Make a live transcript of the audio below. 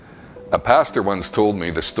A pastor once told me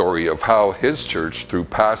the story of how his church, through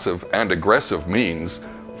passive and aggressive means,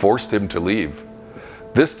 forced him to leave.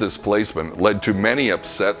 This displacement led to many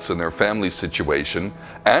upsets in their family situation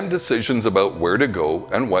and decisions about where to go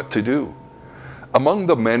and what to do. Among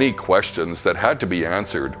the many questions that had to be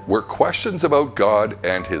answered were questions about God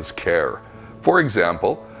and His care. For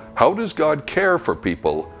example, how does God care for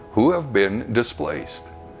people who have been displaced?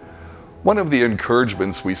 One of the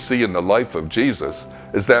encouragements we see in the life of Jesus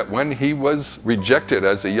is that when He was rejected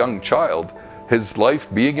as a young child, His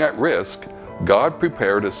life being at risk, God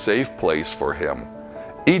prepared a safe place for Him.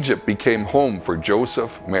 Egypt became home for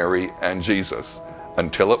Joseph, Mary, and Jesus,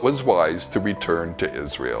 until it was wise to return to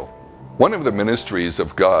Israel. One of the ministries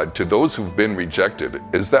of God to those who've been rejected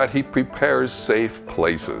is that He prepares safe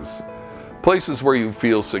places. Places where you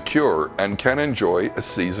feel secure and can enjoy a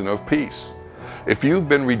season of peace. If you've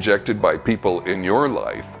been rejected by people in your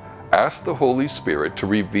life, ask the Holy Spirit to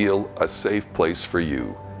reveal a safe place for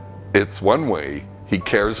you. It's one way He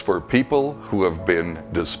cares for people who have been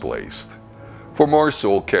displaced. For more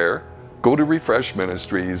soul care, go to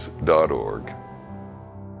refreshministries.org.